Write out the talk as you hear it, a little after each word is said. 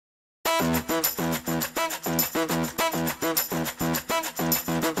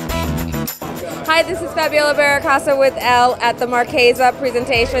Hi, this is Fabiola Beracasa with ELLE at the Marchesa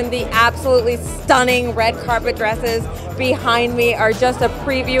presentation. The absolutely stunning red carpet dresses behind me are just a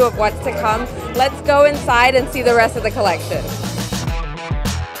preview of what's to come. Let's go inside and see the rest of the collection.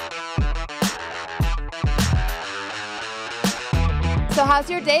 So how's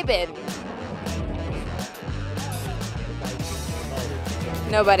your day been?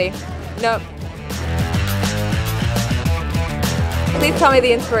 Nobody. Nope. Please tell me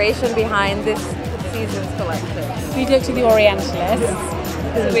the inspiration behind this season's collection. We looked at the Orientalists.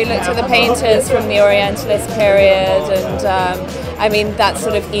 So we looked at the painters from the Orientalist period, and I mean that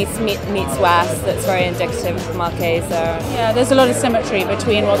sort of East meets West that's very indicative of Marchesa. Yeah, there's a lot of symmetry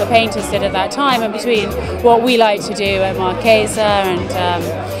between what the painters did at that time and between what we like to do at Marchesa,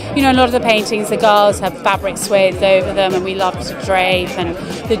 and you know, a lot of the paintings, the girls have fabric swathed over them, and we love to drape, and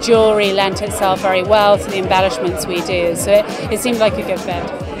the jewellery lent itself very well to the embellishments we do, so it seemed like a good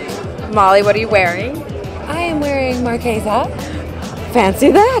fit. Molly, what are you wearing? I am wearing Marchesa. Fancy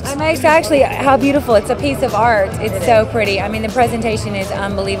that. I'm actually, how beautiful. It's a piece of art. It's so pretty. I mean, the presentation is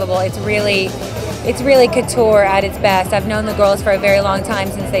unbelievable. It's really couture at its best. I've known the girls for a very long time,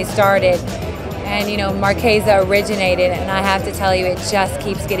 since they started. And you know, Marchesa originated, and I have to tell you, it just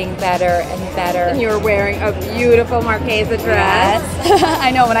keeps getting better and better. And you're wearing a beautiful Marchesa dress. Yes.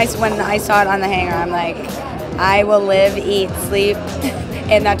 I know, when I saw it on the hanger, I'm like, I will live, eat, sleep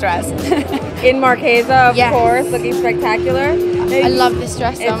in that dress. In Marchesa, of yes. course, looking spectacular. I love this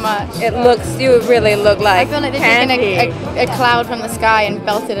dress so much. You really look like I feel like they've taken a cloud from the sky and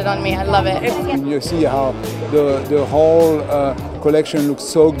belted it on me. I love it. You see how the whole collection looks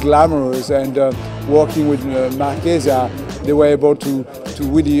so glamorous, and working with Marchesa, they were able to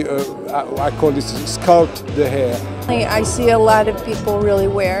really, I call this, sculpt the hair. I see a lot of people really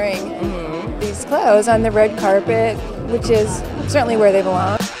wearing these clothes on the red carpet, which is certainly where they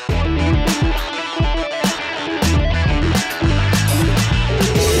belong.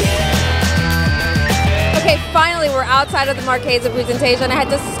 Okay, finally we're outside of the Marchesa presentation. I had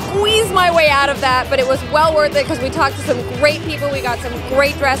to squeeze my way out of that, but it was well worth it because we talked to some great people. We got some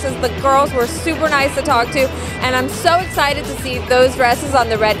great dresses. The girls were super nice to talk to, and I'm so excited to see those dresses on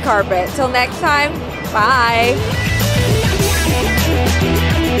the red carpet. Till next time, bye.